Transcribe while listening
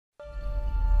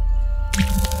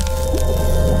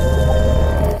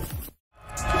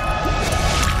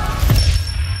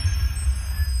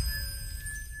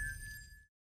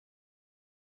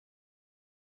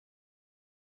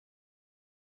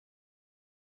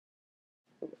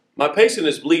My patient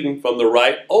is bleeding from the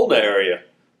right ulna area.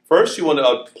 First, you want to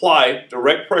apply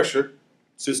direct pressure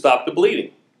to stop the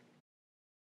bleeding.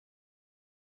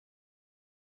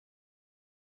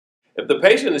 If the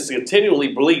patient is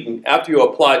continually bleeding after you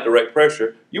apply direct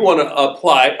pressure, you want to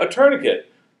apply a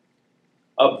tourniquet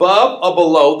above or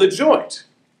below the joint.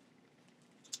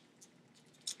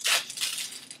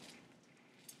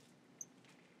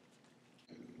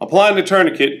 Applying the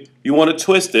tourniquet, you want to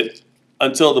twist it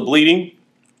until the bleeding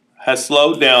has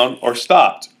slowed down or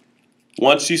stopped.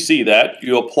 Once you see that,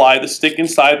 you apply the stick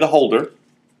inside the holder,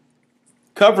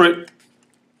 cover it,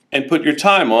 and put your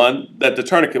time on that the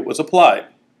tourniquet was applied.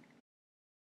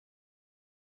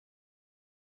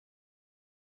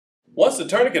 Once the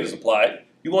tourniquet is applied,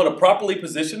 you want to properly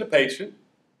position the patient,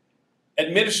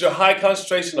 administer a high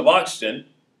concentration of oxygen,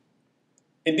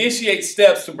 initiate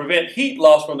steps to prevent heat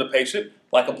loss from the patient,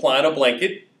 like applying a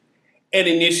blanket, and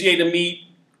initiate a need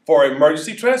for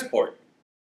emergency transport.